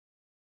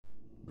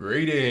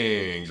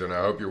Greetings, and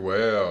I hope you're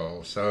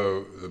well.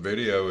 So, the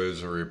video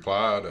is a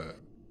reply to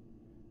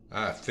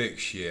I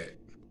fix shit.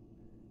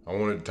 I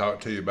wanted to talk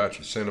to you about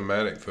your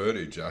cinematic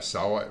footage. I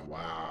saw it.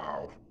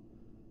 Wow.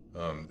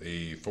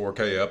 The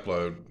 4K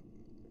upload,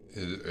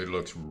 it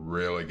looks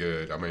really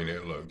good. I mean,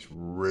 it looks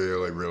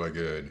really, really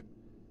good.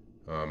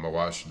 I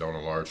watched it on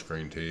a large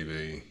screen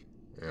TV,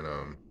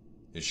 and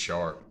it's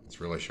sharp. It's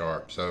really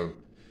sharp. So,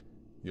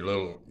 your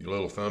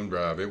little thumb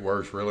drive, it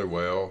works really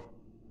well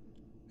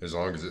as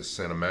long as it's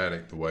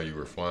cinematic the way you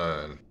were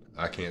flying.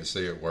 I can't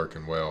see it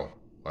working well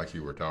like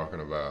you were talking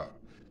about.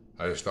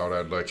 I just thought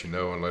I'd let you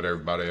know and let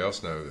everybody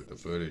else know that the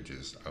footage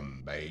is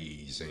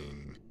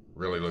amazing.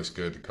 Really looks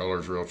good. The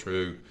color's real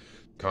true.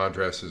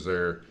 Contrast is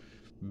there.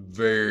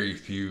 Very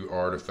few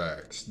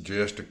artifacts.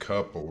 Just a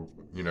couple,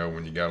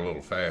 when you got a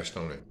little fast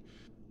on it.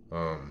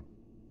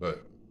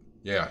 But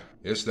yeah,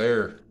 it's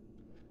there.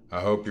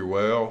 I hope you're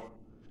well.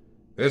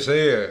 This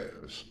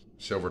is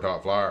Silver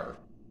Top Flyer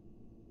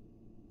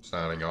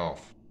signing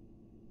off.